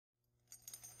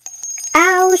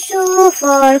Shoe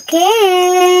for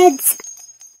kids.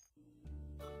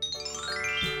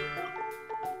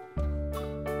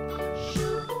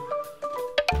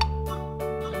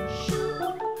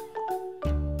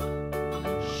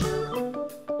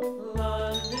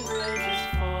 London Bridge is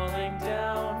falling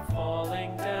down,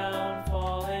 falling down,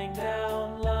 falling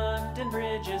down. London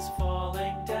Bridge is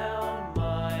falling down,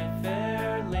 my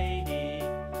fair lady.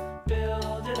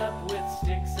 Build it up with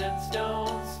sticks and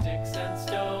stones, sticks and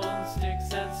stones,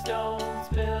 sticks and stones.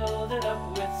 Build it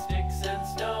up with sticks and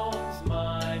stones,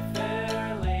 my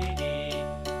fair lady.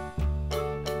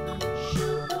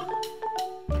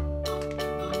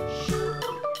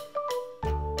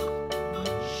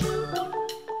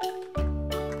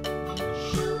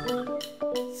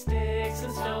 Sticks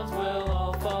and stones will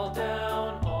all fall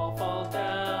down, all fall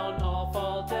down, all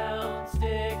fall down.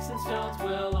 Sticks and stones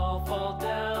will all fall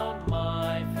down,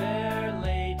 my fair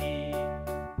lady.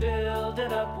 Build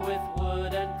it up with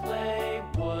wood and clay,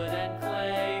 wood and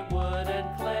clay, wood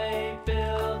and clay.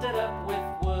 Build it up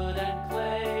with wood and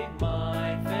clay,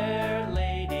 my fair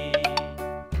lady.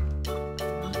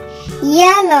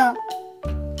 Yellow.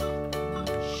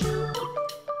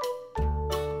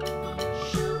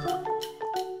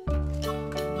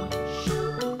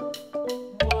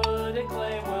 Wood and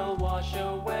clay will wash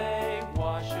away,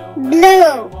 wash away,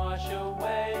 Blue. wash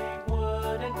away.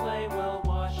 Wood and clay will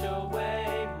wash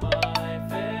away, my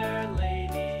fair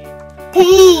lady.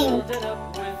 Pink. Build it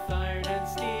up with iron and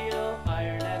steel,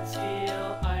 iron and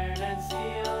steel, iron and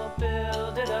steel.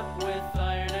 Build it up with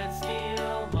iron and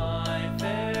steel, my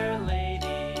fair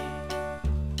lady.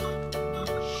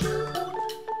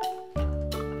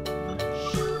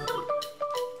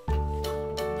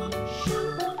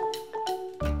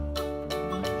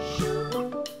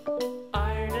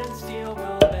 Iron and steel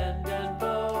will bend and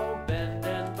bow, bend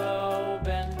and bow,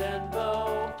 bend and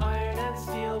bow. Iron and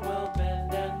steel will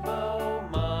bend and bow,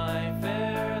 my fair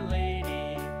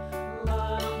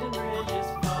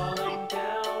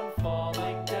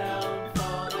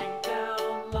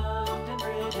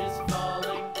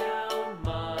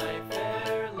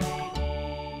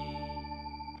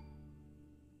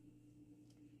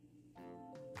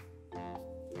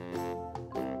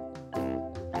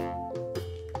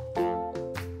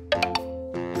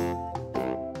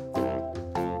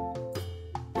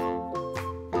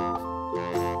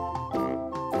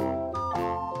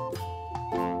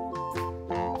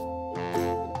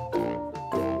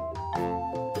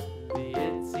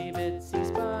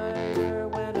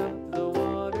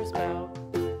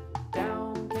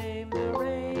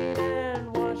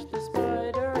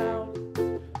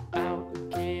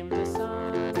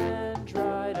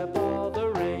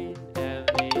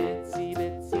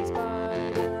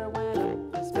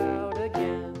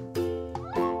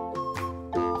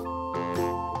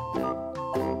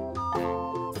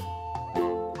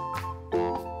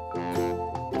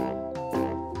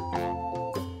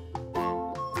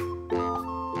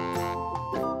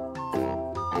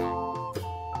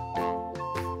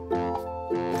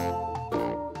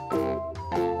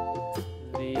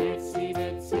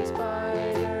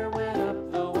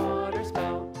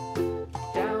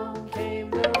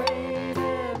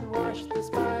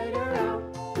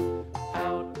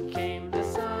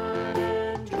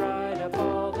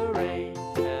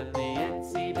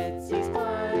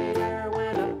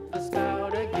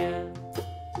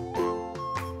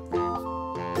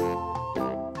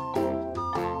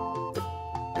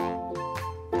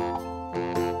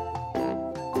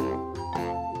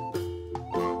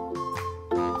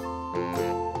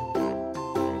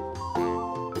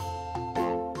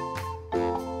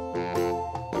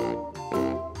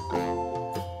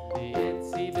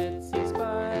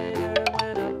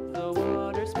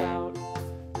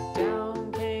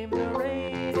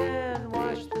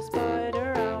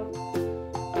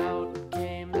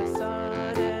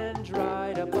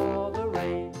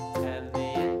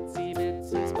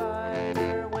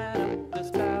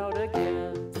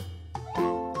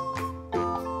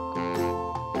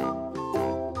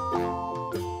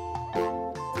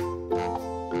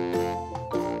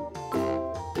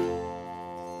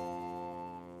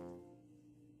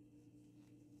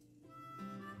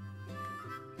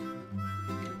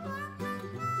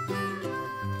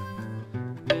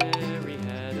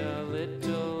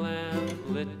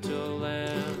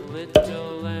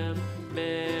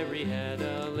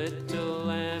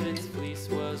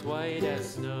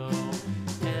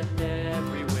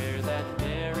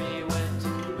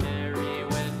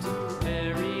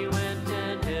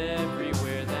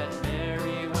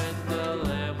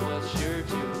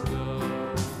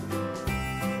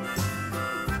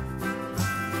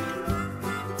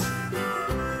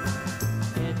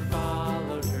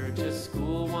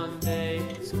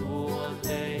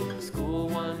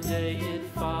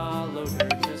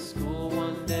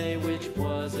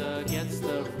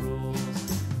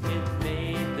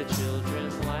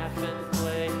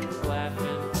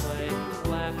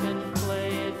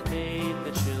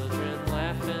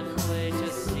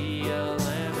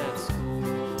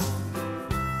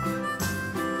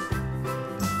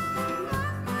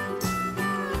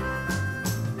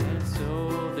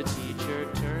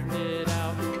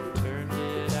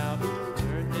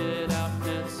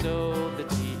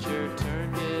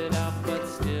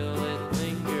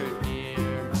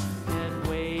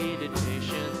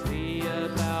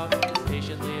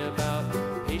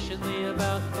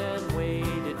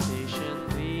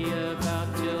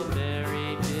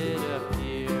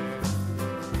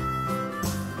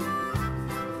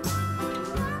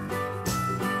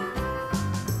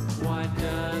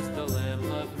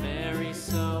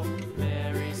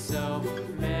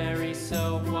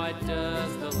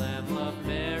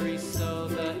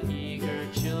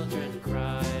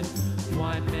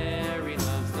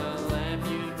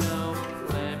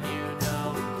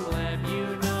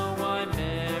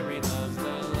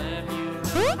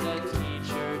The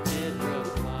teacher did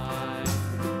reply.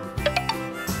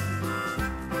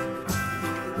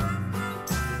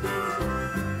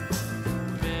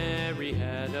 Mary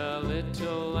had a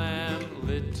little lamb,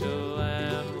 little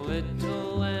lamb,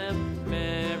 little lamb.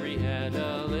 Mary had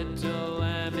a little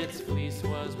lamb, its fleece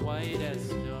was white as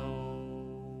snow.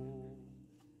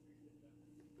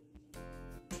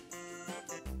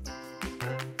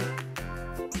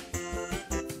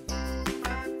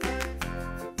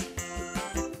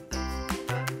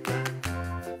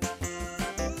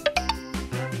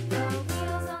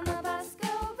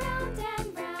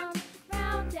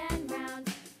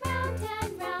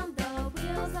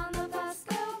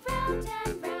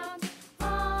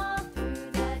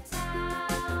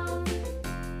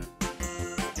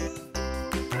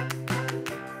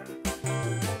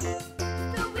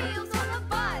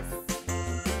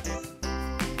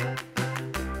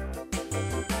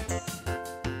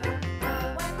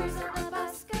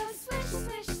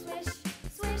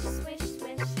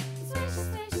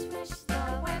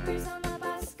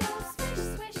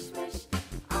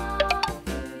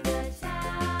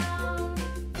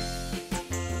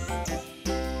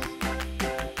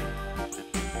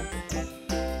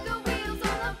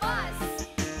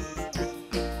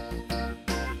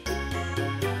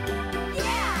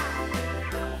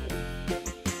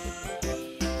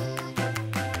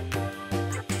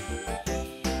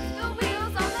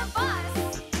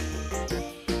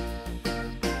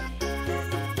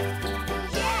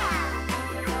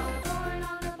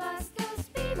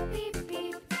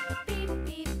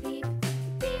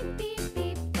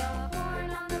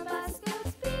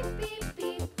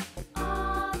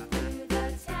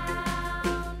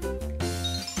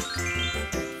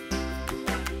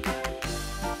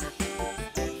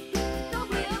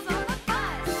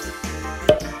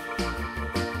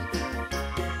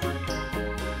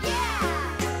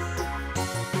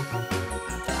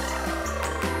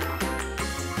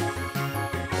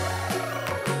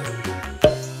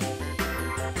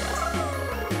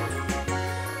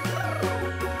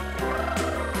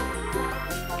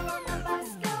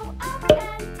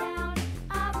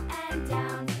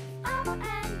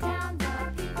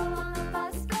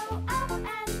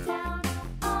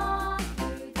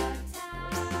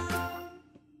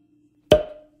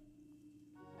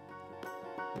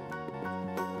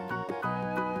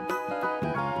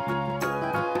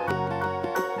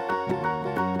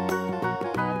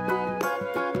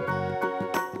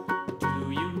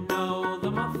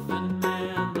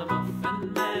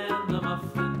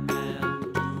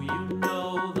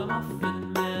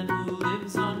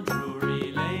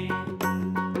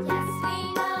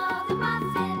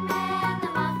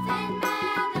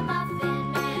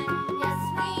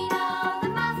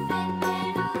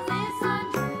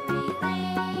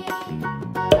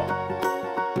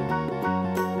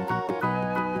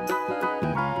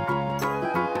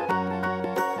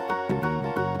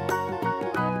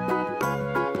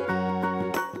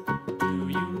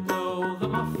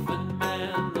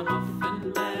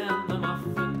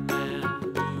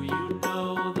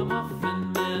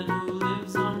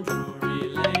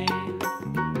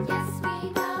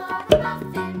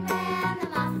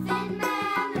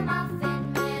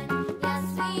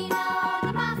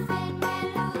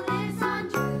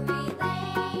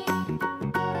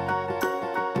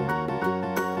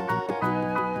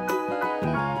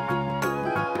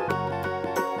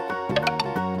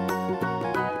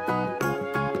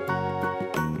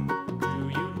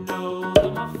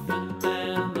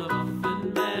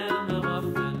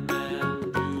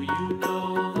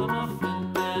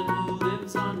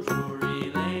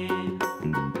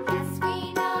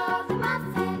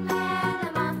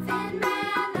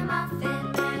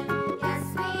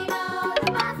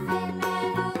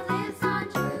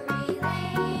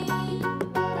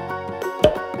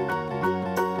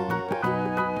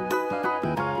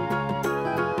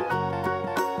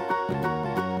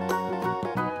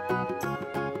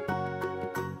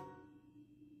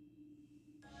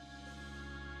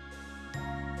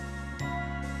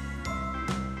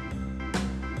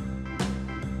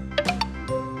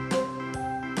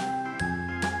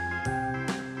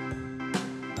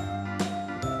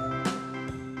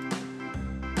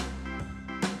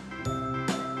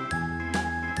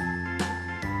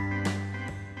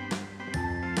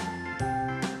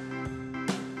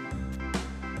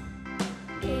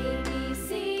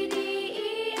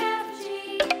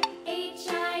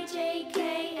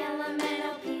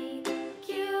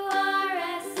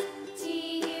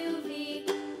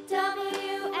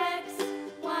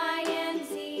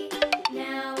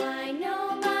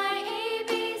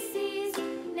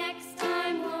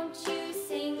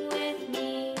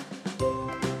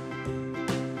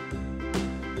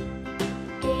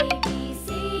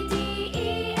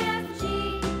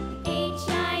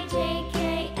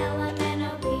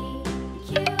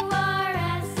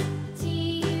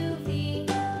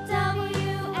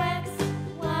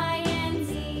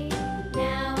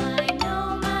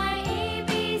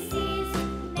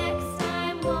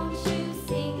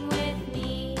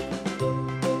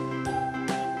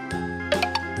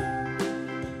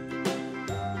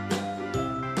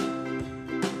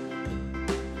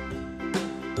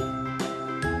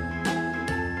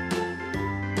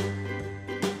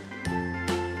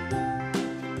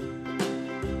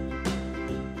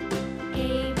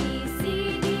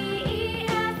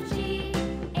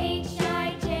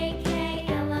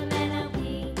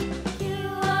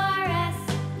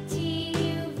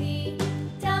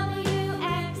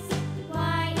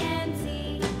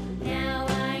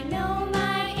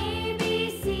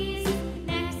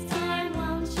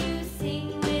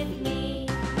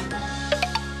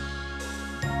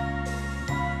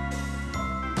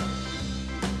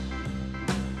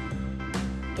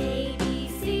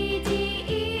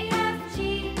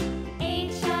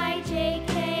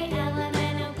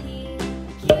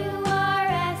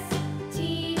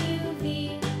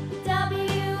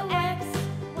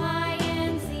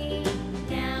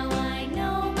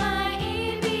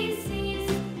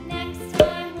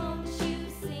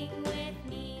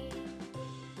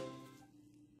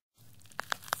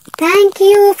 Thank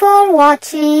you for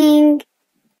watching.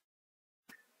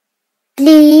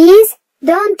 Please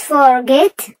don't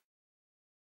forget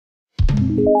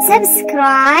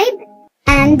subscribe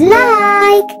and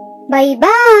like. Bye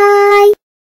bye.